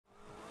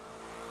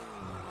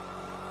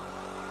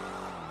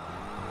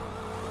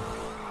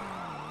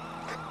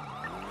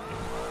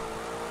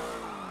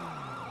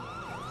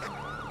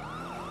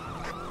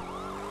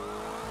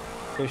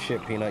Good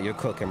shit, Peanut. You're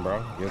cooking,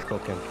 bro. You're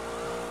cooking.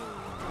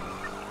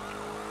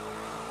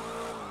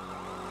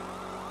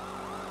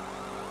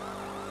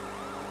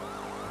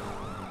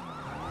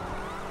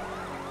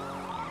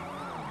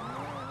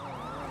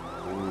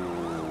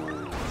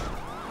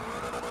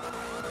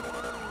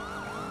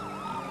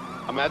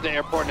 I'm at the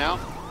airport now.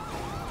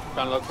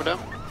 Trying to look for them.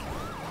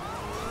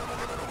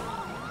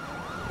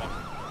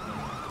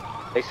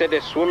 They said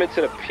they're swimming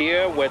to the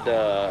pier where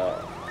the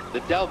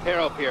Del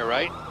Perro pier,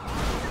 right?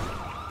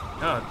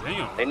 God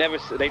damn.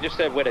 They just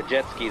said where the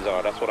jet skis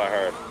are. That's what I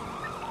heard.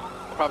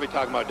 Probably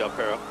talking about Del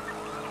Perro.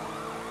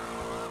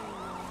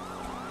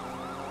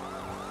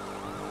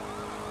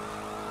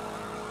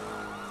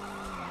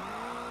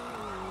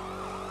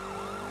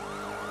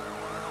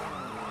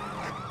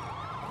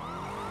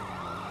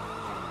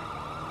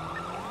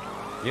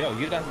 Yo,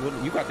 you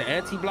got the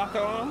anti-blocker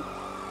on?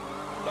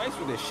 Nice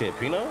with this shit,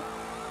 Peanut.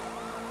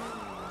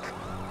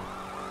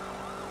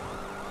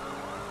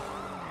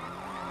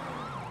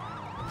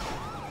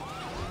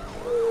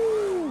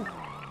 Woo.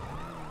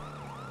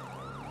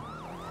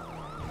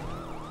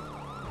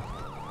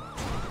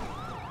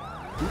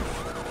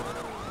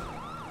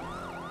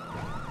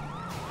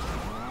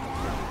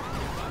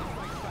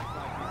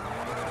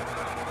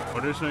 Oh,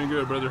 this ain't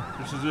good, brother.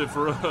 This is it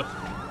for us.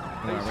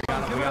 Yeah, we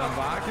got him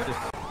back. Just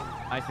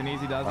nice and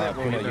easy does that.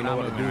 Peanut, you know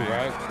what to do,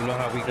 right? You know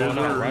how we going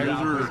out, right?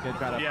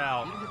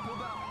 Yeah.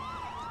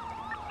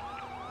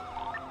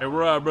 Hey,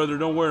 we're all right, brother.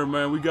 Don't worry,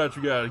 man. We got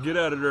you guys. Get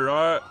out of there,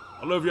 all right?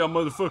 I love y'all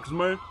motherfuckers,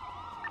 man.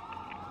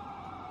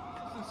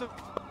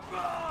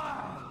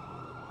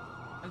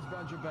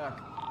 Your back.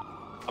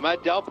 I'm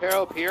at Del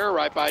Perro pier,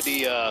 right by the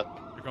You're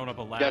going up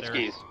a ladder. jet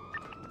skis.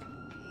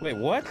 Wait,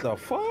 what the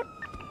fuck?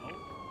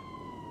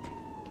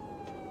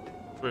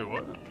 Wait,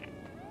 what?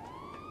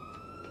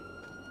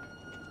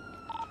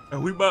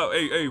 And we about,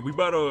 we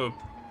about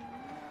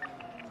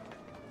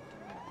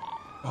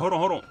hold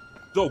on.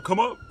 So come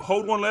up,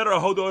 hold one ladder, or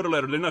hold the other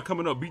ladder. They're not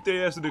coming up. Beat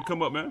their ass and they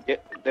come up, man. Yeah,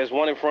 there's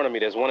one in front of me.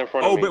 There's one in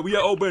front of me. We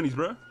got old bennies,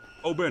 bro.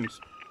 Old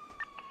bennies.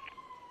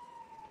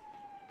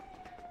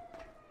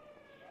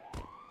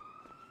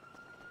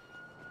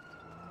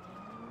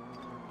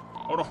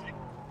 Hold on.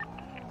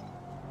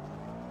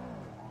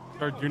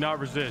 Sir, do not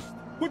resist.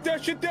 Put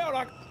that shit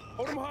down.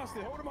 Hold him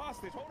hostage. Hold him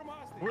hostage. Hold him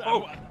hostage.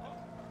 Oh.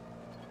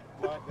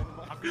 I'm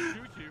gonna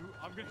shoot you.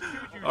 I'm gonna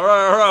shoot you. All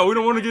right. We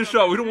don't want to get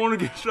shot. We don't want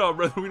to get shot,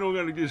 brother. We don't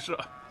want to get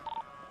shot.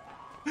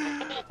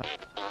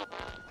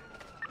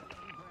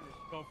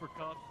 Go for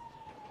cuffs.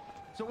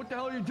 So what the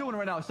hell are you doing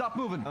right now? Stop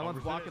moving. No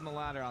one's blocking the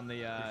ladder on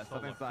the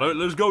southern side.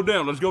 Let's go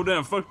down. Let's go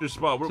down. Fuck this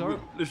spot.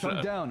 Listen,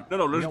 come down.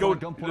 No. Let's go.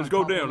 Let's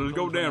go down. Let's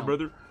go down,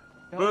 brother.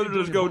 Brother,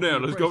 let's go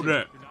down. Let's go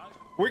down.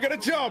 We're gonna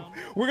jump.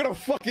 We're gonna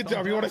fucking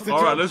jump. You want us to jump?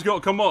 All right, let's go.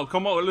 Come on.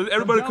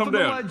 Everybody come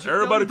down.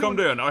 Everybody come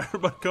down. All right,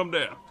 everybody come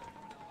down.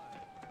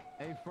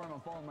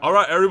 All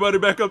right, everybody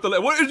back up the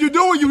ladder. What are you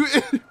doing? You.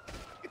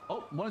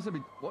 Oh, what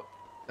the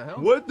hell?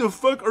 What the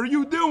fuck are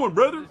you doing,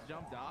 brother?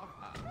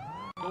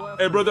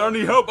 Hey, brother, I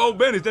need help. Oh,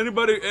 Benny's.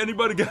 Anybody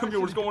got me?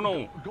 What's going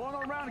on? Going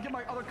around and get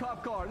my other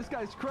cop car. This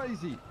guy's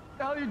crazy. What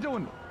the hell are you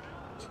doing?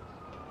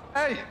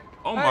 Hey.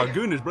 Oh my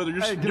goodness, brother!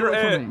 You're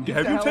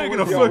have you taken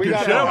a fucking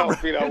shower?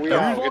 Okay.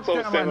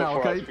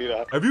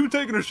 Have you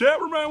taken a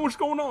shower, man? What's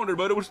going on there,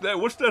 brother? What's that?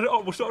 What's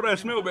all that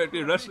smell back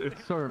there? That's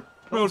sir.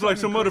 Smells like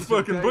some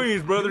motherfucking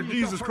beans, brother.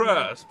 Jesus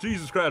Christ,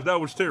 that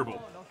was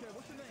terrible.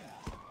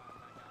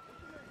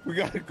 We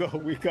gotta go.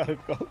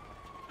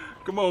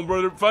 Come on,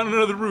 brother. Find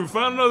another roof,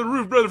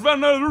 brother.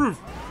 Find another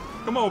roof.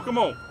 Come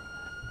on.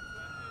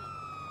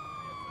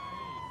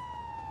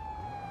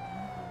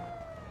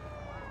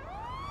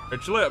 Hey,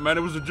 chill out, man.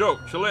 It was a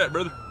joke. Chill out,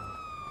 brother.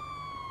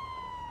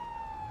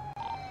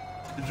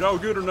 Is y'all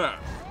good or not?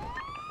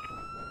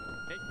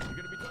 Hey, you're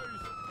gonna be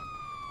tased.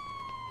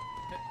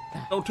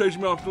 Don't chase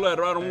me off the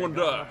ladder. I don't want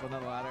to die.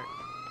 Another ladder.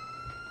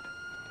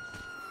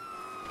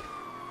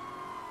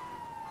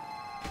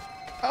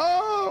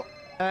 Oh!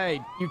 Hey,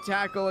 you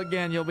tackle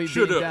again, you'll be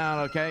beat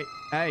down, okay?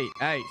 Hey,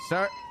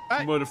 sir.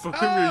 Hey. Motherfucker,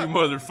 come here, you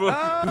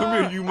motherfucker.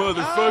 Come here, you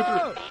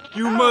motherfucker.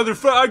 You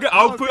motherfucker. I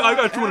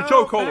got you in a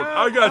chokehold.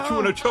 I got you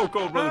in a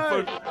chokehold,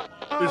 motherfucker.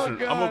 Listen,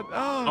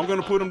 I'm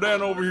gonna put him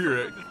down over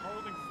here.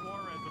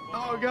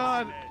 Oh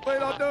God! Wait,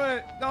 don't do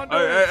it! Don't do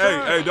it!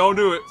 Hey! Don't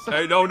do it!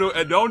 Hey, don't do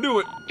it! Don't do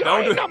it!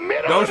 Don't do it!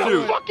 Don't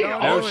shoot! Fucking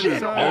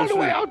ocean all the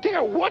way out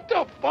there. What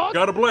the fuck?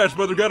 Got a blast,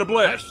 brother. Got a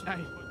blast.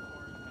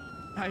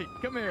 Hey,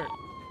 come here.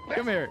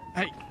 Come here.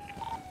 Hey,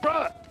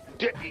 bruh.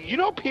 You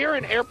know, pier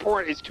and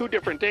airport is two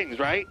different things,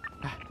 right?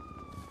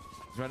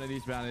 Running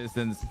eastbound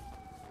distance.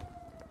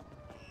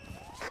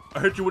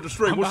 I hit you with the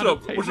string. What's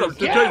up? What's up?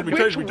 Yeah,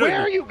 tase me.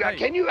 Where are you guys?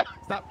 Can you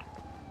stop?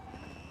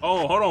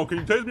 Oh, hold on. Can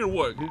you tase me or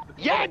what?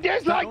 Yeah,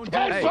 there's like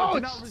 10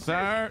 votes.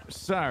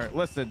 Sir,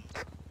 listen.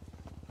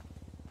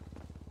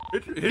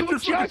 Hit your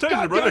fucking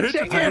taser, brother. Hit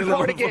your taser.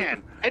 Airport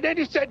again. And then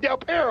you said Del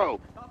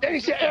Perro. Then you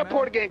said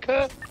airport again,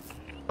 cuz.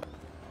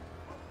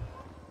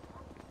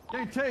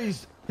 Getting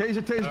tased.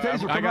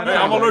 Taser. I got Hey,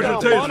 I'm allergic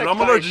to tasers. I'm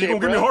allergic. You gonna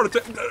give me a heart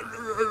attack?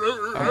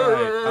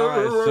 All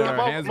right, sir.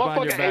 Hands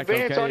behind your back,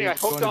 advance okay? on you. I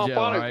hooked on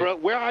phonics, bro.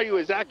 Where are you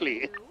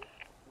exactly?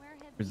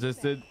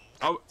 Resisted.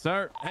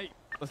 Sir, hey,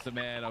 listen,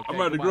 man. Okay,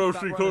 I'm at the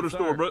grocery clothing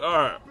store, bro. All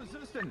right.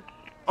 Resistant.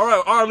 All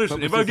right.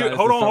 Listen, if I get,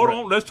 hold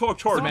on. Let's talk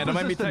charges. Man, don't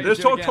make me tell you Let's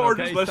to talk again,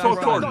 charges. okay? Let's Stop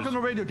talk running. Talk on charges. the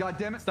radio,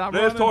 goddammit. Stop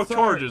Let's running, talk sir.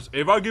 charges.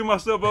 If I give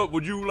myself up,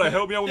 would you like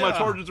help me out with my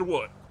charges or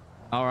what?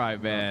 All right,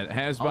 man.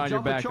 Hands I'll behind your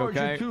jump the back, charge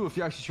okay? you too if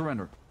you actually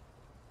surrender.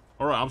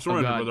 All right, I'm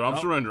surrendering, God. brother. I'm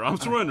Oh. surrendering. I'm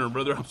surrendering,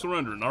 brother. I'm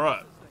surrendering. All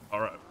right.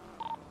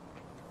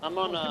 I'm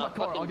on Get my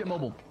car. I'll get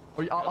mobile.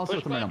 Or I'll sit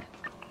with the man.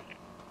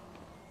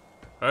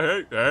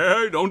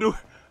 Hey, don't do it.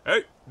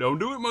 Hey, don't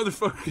do it,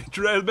 motherfucker. Get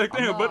your ass back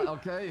down, buddy.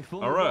 Okay,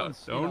 fool me All right,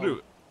 once, don't do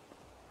it.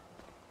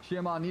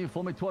 Shame on you.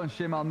 Fool me twice.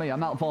 Shame on me. I'm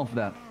not falling for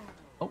that.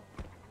 Oh.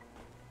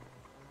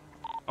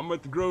 I'm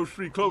at the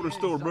grocery clothing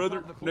store,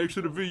 brother. Next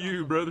to the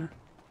VU, brother.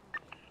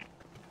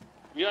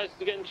 You guys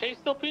getting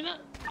chased still,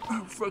 Peanut?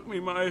 Oh, fuck me,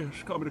 my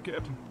ass. Call me the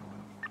captain.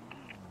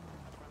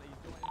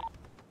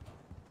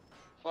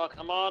 Fuck,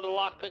 I'm on the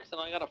lockpicks and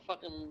I got a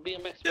fucking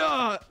BMX.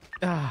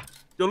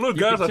 Yo, look,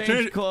 You guys, can I change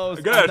changed. clothes.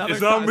 Guys, Another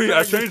it's not time, me. sir, I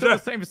you're changed still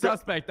that. the same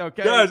suspect,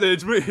 okay? Guys,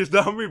 it's me. It's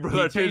not me, brother.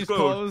 He I changed changed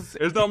clothes. clothes.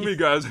 It's not me,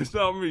 guys. It's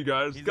not me,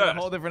 guys. He's in Guys, a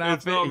whole different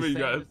it's outfit. not He's me,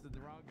 saying guys. this is the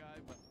wrong guy,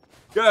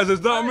 but... Guys,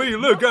 it's not me.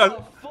 Look,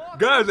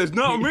 guys, it's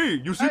not me.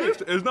 You see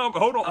this? It's not.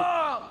 Hold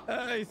on.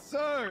 Hey,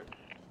 sir.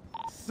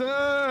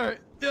 Sir.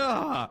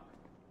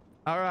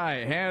 All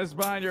right, hands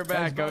behind your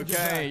back,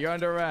 okay? You're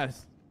under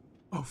arrest.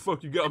 Oh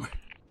fuck, you got me.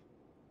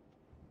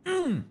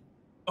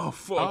 Oh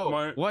fuck,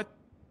 man. What?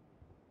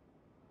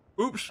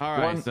 Oops. All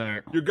right,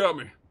 sir. You got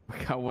me. We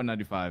got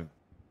 195.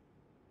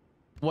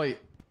 Wait.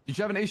 Did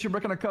you have an ace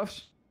brick on the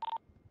cuffs?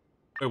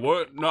 Hey,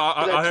 what? No,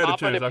 I had a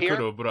chance. I could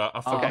have, but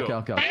I fucked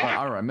up. Okay.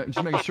 All right.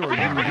 Just making sure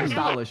you're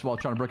stylish while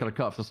trying to break out the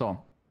cuffs. That's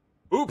all.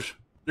 Oops.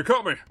 You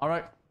caught me. All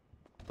right.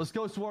 Let's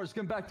go towards.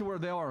 Get back to where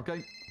they are,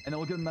 okay? And then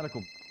we'll give them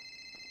medical.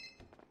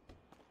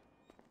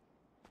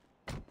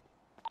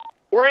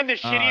 We're in the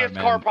All right, shittiest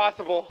man. car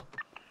possible. I'm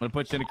gonna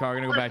put you in the car. We're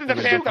gonna go back to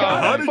First the in the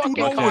car. How did you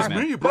know it was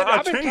man. me, bro?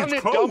 I changed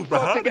clothes,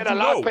 but how to did get you a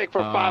know? lockpick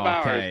for 5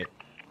 hours. Okay.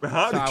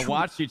 How So I did you?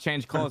 watched you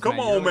change clothes. Come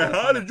man. on, You're man. gonna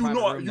How find a did you private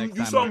know? room You next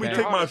time, saw me okay?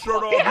 take my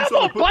shirt off. He You has saw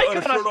a me put the bike other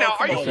on us shirt now.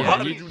 off. Are Come you on. How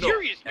did fucking you know?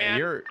 serious, Hey, man?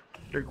 you're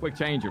a quick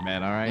changer,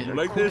 man. All right. You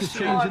like this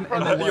shit? Changing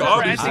and then Yo,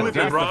 I'll be I slipping,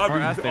 think bro.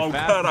 that's the Oh fastest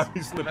God, I'll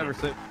be slipping. Never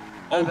sit.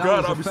 Oh That God,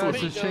 was I'll the be slipping.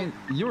 fastest change.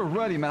 You were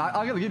ready, man.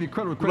 I gotta give you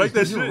credit where You like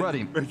that credit's due. You were ready.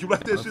 shit? You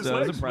like that shit, That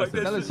was Slacks? You like impressive.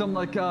 that That is shit? some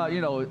like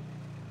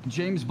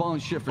James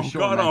Bond shit for Oh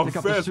sure, God, man. I'm Take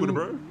off the fast with it, suit.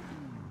 bro.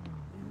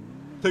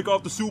 Take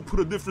off the suit, put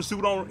a different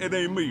suit on. It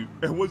ain't me.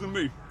 It wasn't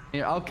me.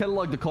 Yeah, I'll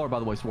catalog the car, by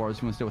the way,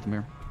 Suarez. You want to stay with him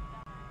here?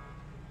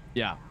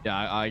 Yeah,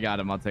 I got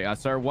him. I'll take.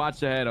 Sir,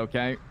 watch ahead,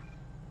 okay?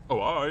 Oh,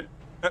 all right.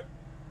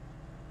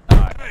 All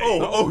right.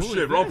 Oh who shit,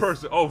 is wrong this?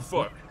 person. Oh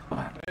fuck.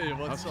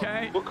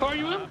 Okay. What car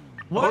you in?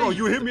 Hold on,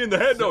 you hit me in the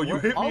head though. You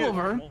hit me.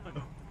 Oliver?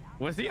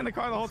 Was he in the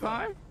car the whole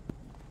time?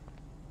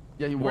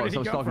 Yeah, he Where was. did he I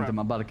was go talking to from? him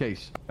about a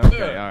case.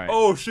 Okay, all right.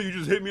 Oh shit, you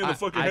just hit me in the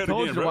fucking I head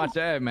told again, you to bro. watch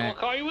ahead, man. What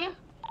car you in?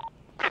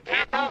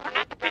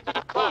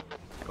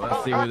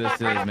 Let's see who this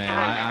is,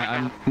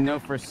 man. I know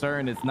for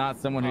certain it's not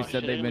someone who Oh, said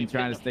shit, they've let been me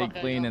trying to get the stay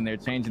fuck clean out. and they're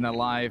changing their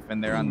life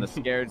and they're on the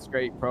Scared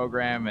Straight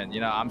program, and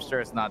I'm sure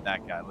it's not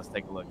that guy. Let's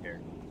take a look here.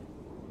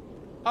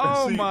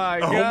 Oh See? my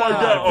god! Oh my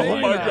god! Oh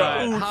my Peanut.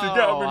 god! Ooh, she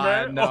got me, Oh,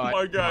 man. I know Oh it.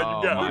 my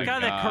god, you got Oh me. The guy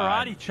that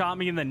God. karate chopped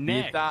me in the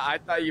neck. I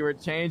thought you were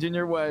changing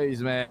your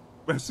ways, man.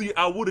 Man, see,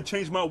 I would have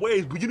changed my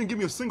ways, but you didn't give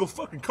me a single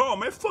fucking call,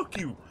 man. Fuck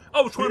you.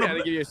 I was We trying had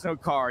to give you no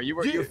car.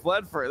 You Yeah.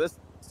 fled for it. This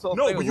whole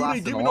No, thing but was you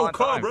lasting didn't give a me no long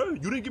call, time. bro. You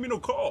didn't give me no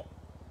call.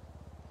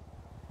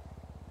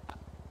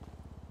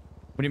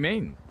 What do you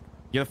mean?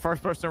 You're the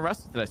first person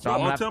arrested today, so No, I'm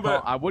gonna I'm have to talking call.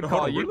 about- I would hold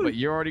call on, you, really? but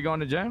you're already going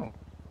to jail.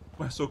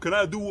 Man, so can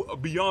I do a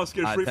Beyond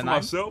Scared Straight for tonight?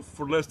 myself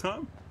for less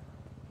time?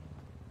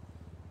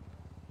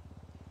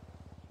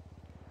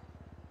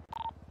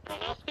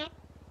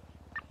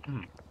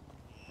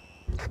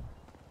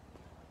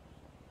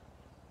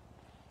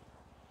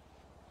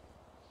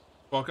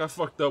 Fuck, I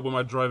fucked up with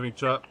my driving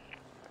chop.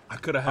 I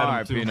could have had All him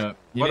right, too. Peanut.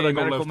 You Why need did I a go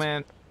medical, left?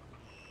 man?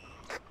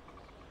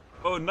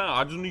 Oh, nah,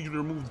 I just need you to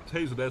remove the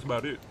taser. That's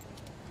about it.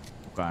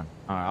 Okay. All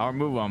right, I'll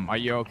remove them. Are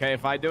you okay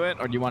if I do it,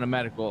 or do you want a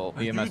medical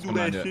You EMS can do come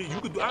down that to shit. it?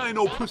 You could do. I ain't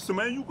no pussy,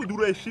 man. You could do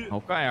that shit.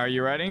 Okay, are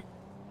you ready?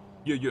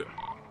 Yeah, yeah.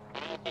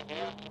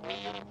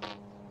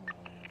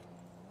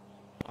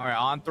 All right,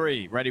 on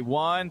three. Ready?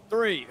 1,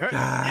 3.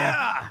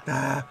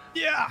 Yeah.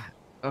 Yeah.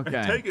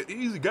 Okay. Take it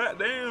easy,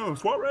 goddamn,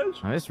 Suarez.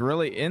 It's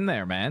really in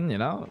there, man.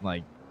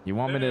 Like, you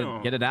want me to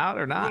Damn. get it out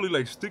or not? Really,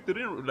 like, stick it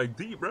in, like,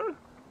 deep, bro.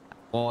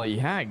 Well,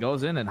 yeah, it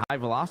goes in at high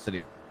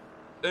velocity.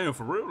 Damn,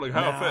 for real? Like,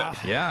 how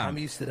fast? Yeah. I'm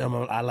used to them.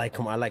 I like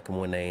them. I like them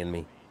when they in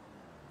me.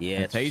 Yeah,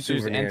 The it's tasers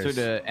souvenirs.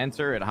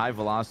 enter at high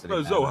velocity. Bro,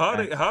 man, Zo,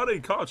 okay? how they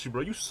caught you,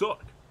 bro? You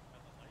suck.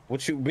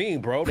 What you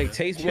mean, bro? They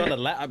tased me on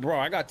the bro.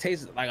 I got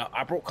tased like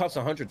I broke cuffs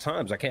 100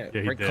 times. I can't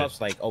Yeah, he break did.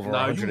 cuffs like over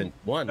Nah,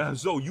 101.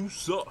 Zo, you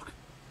suck.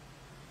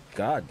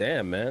 God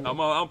damn, man. I'm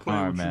playing All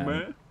right, with man. you,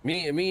 man.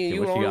 Me and you what the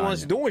you only got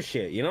ones on doing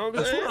shit. You know what I'm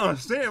That's saying? what I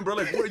understand, bro.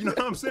 Like, what, you know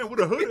what I'm saying? What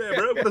a hood at,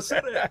 bro? What a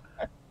set at?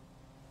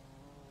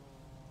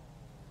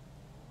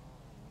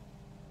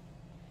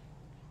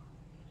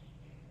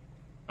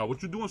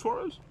 What you doing,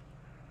 Suarez?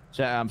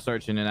 Chat, I'm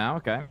searching it now.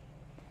 Okay.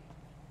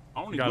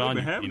 I don't You got even on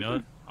you, have Peanut.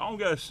 anything. I don't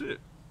got shit.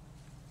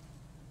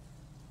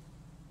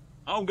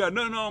 I don't got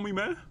nothing on me,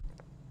 man.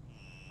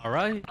 All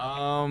right.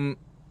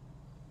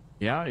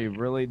 Yeah, you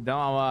really don't.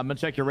 I'm gonna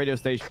check your radio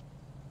station.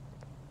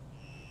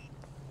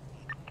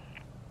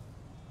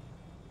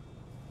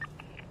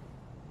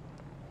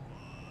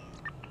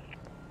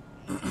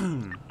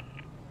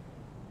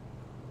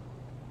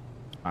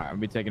 All right, I'll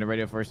be taking the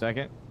radio for a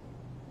second.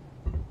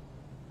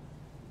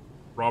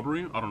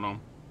 Robbery? I don't know.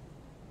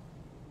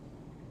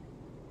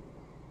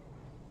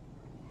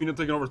 Peanut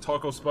taking over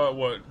taco spot,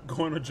 what?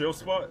 Going to jail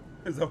spot?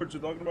 Is that what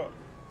you're talking about?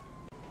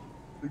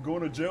 You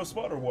going to jail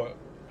spot or what?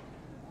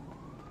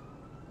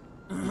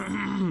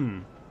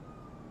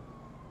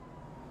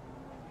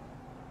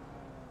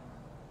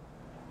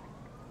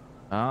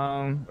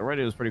 The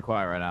radio is pretty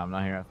quiet right now. I'm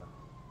not hearing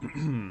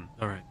anything.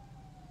 All right.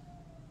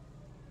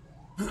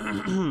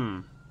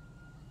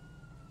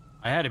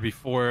 I had it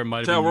before. It might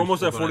have Chat, been we're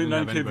almost at useful, but I didn't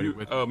have 49K anybody views.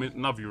 with I mean,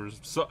 not viewers.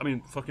 So, I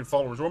mean, fucking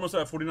followers. We're almost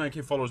at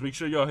 49K followers. Make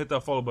sure y'all hit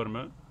that follow button,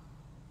 man.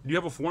 Do you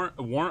have a warrant?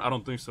 A warrant? I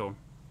don't think so.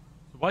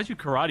 So why'd you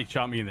karate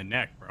chop me in the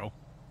neck, bro?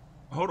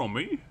 Hold on,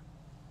 me?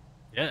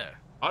 Yeah.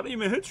 I didn't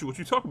even hit you. What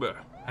you talking about?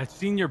 I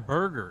seen your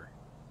burger.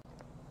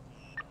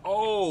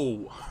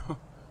 Oh.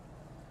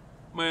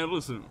 Man,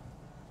 listen.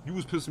 You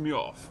was pissing me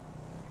off.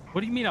 What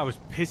do you mean I was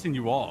pissing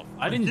you off?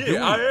 I didn't do it.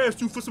 Yeah, I asked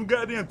you for some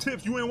goddamn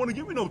tips. You ain't want to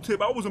give me no tip.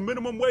 I was a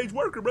minimum wage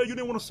worker, bro. You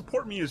didn't want to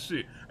support me and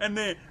shit. And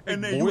then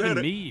you More had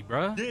than me,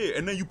 bro. Yeah,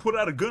 and then you put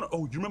out a gun.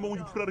 Oh, you remember when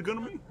you put out a gun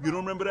on me? You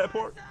don't remember that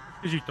part?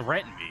 Because you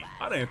threatened me.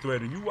 I didn't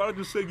threaten you. I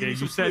just said give Yeah,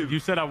 me some you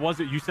tips. said I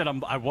wasn't. You said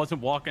I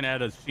wasn't walking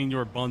out of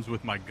Senior Buns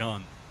with my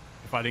gun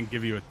if I didn't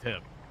give you a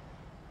tip.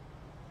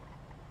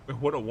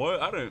 What?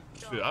 I didn't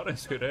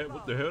say that.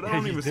 What the hell? That Yeah,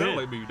 don't you even did. sound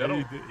like me. That Yeah, don't.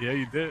 you did. Yeah,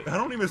 you did. That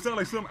don't even sound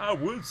like something I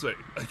would say.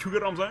 Like, you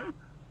get what I'm saying?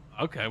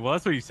 Okay, well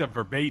that's what you said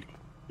verbatim.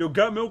 Yo,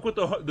 got milk with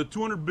the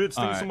 200 bits.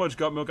 Thank you so Alright. much.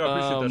 Got milk. I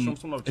appreciate that. Show 'em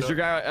some love, Is chat. your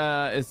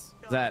guy?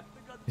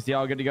 Is he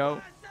all good to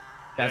go?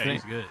 Yeah,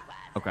 he's good.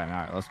 Okay, all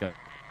right, let's go.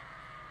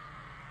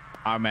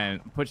 All right, man.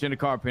 Put you in the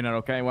car, Peanut.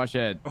 Okay, watch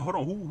your head. Hold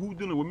on. Who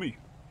dealing with me?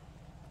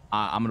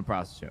 I'm gonna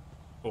process you.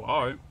 Oh,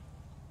 all right.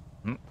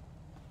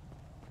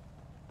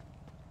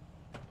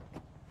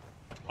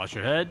 Watch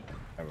your head.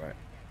 All right.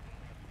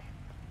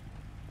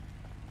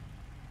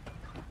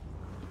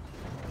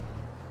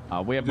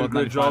 We have You both did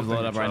a good job, 95s loaded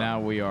thank up you, right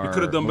child. now. We are. You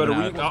could have done better.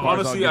 moving out. Car's all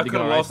Honestly, good I to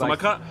could have go. lost them.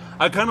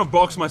 I kind of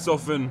boxed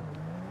myself in.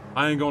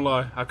 I ain't gonna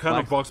lie. I kind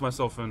of Flex. boxed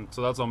myself in,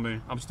 so that's on me.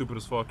 I'm stupid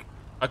as fuck.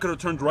 I could have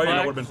turned right and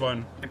I would have been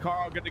fine. The car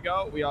all good to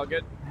go? We all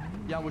good?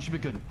 Yeah, we should be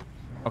good.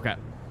 Okay.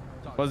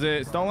 Was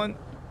it stolen?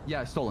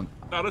 Yeah, stolen.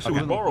 Nah, that shit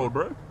was borrowed,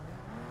 bro.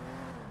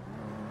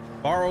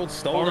 Borrowed,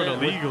 stolen,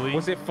 Borrowed illegally.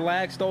 Was it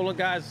flag stolen,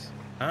 guys?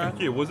 Huh?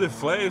 Yeah, was it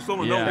flag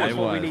stolen? Yeah, No, that's it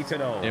what was. we need to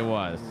know. It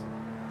was.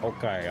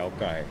 Okay,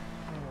 okay.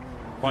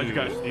 Why'd you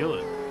guys steal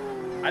it?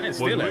 I didn't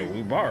steal Wasn't it.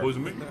 me. We borrowed.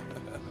 Wasn't me.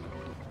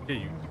 Yeah,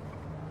 you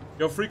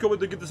Yo, Freako, with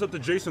to get this up to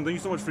Jason. Thank you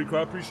so much, Freako.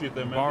 I appreciate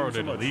that, man. borrowed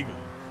Thank it you so much. illegally.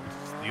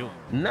 You steal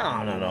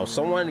it. No.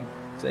 Someone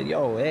said,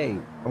 "Yo, hey,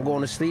 I'm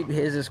going to sleep.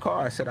 Here's his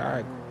car." I said, "All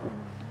right."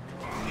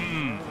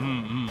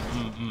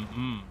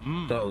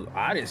 So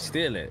I didn't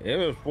steal it. It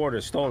was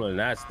reported stolen.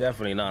 That's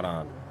definitely not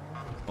on.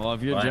 Well,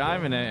 if you're Right.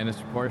 driving it and it's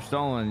reported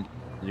stolen,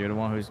 you're the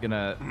one who's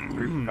gonna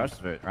reap the cost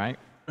of it, right?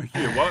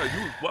 Yeah,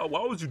 why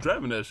was you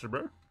driving that shit,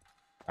 bro?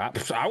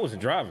 I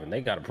wasn't driving.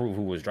 They got to prove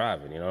who was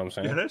driving. You know what I'm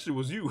saying? Yeah, that shit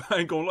was you. I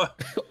ain't gonna lie.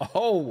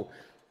 Oh,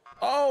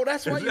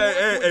 that's why.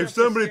 If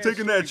somebody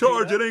taking that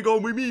charge, it ain't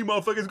gonna be me,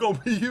 motherfucker. It's gonna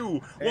be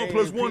you. 1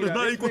 + 1 does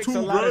not equal 2,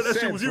 bro. That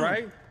shit was you.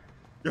 Right?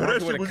 Yo, that Working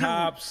shit with was the you.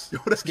 cops, Yo,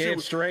 that shit scared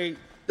was... straight.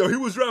 Yo, he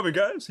was driving,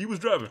 guys. He was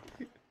driving.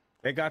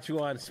 They got you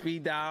on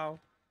speed dial.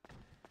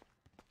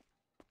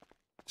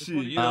 Shit,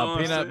 you know what I'm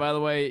Peanut, saying? by the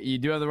way, you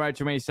do have the right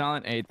to remain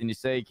silent. Anything you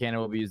say can and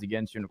will be used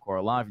against you in the court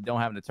of law. If you don't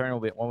have an attorney, will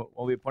be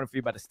appointed for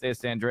you by the state of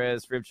San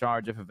Andreas, free of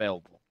charge if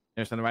available.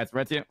 You understand the rights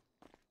read to you?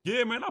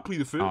 Yeah, man, I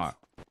plead the fifth. All right.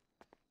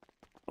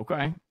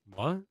 Okay.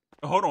 What?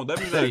 Hold on, that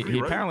means He, that's he me,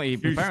 right? apparently You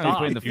pleading the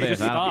stopped. You fifth.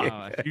 just I don't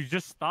know. stopped. You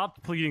just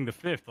stopped pleading the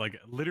fifth, like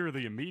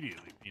literally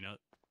immediately. You know.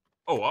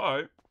 Oh, all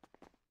right.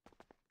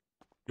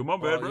 Yo, my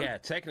bad, Well, bro. yeah,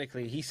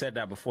 technically, he said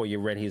that before you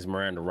read his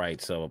Miranda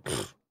rights. So,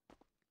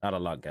 not a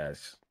lot,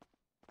 guys.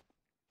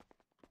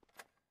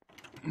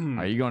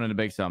 Are you going in the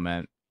big cell,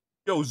 man?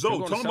 Yo, We're Zoe,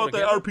 gonna tell him sell about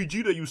that together?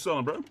 RPG that you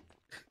selling, bro.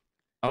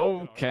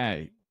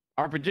 Okay.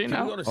 RPG Can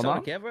now? we go to Hold on.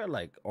 Sonic ever?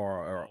 Like,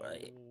 or You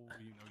know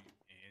you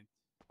can't.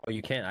 oh,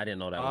 you can't. I didn't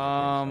know that. Was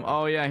a thing, so.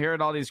 Oh yeah, here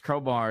at all these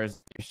crowbars,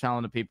 you're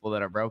selling to people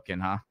that are broken,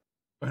 huh?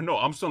 No,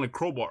 I'm selling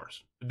crowbars.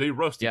 They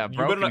rusty. Yeah, You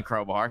better broken not...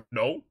 crowbar.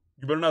 No,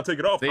 you better not take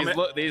it off. These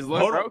look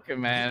hold on. broken,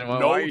 man. Well,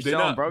 No, why are you they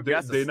selling not. broken?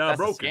 They not that's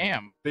broken. a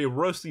scam. They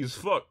rusty as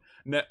fuck.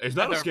 Now, it's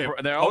not a scam.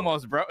 They're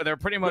almost broke. They're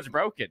pretty much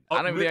broken. I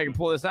don't even think I can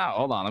pull this out.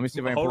 Hold on, let me see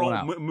if I can pull it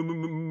out.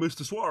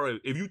 Mr. Suarez.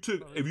 If you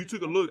took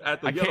a look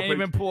at the I can't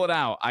even pull it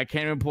out. I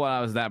can't even pull it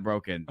out. It's that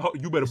broken. Oh,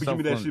 you better give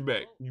me that fun. shit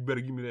back. You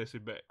better give me that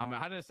shit back. I mean,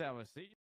 I didn't say I was. See.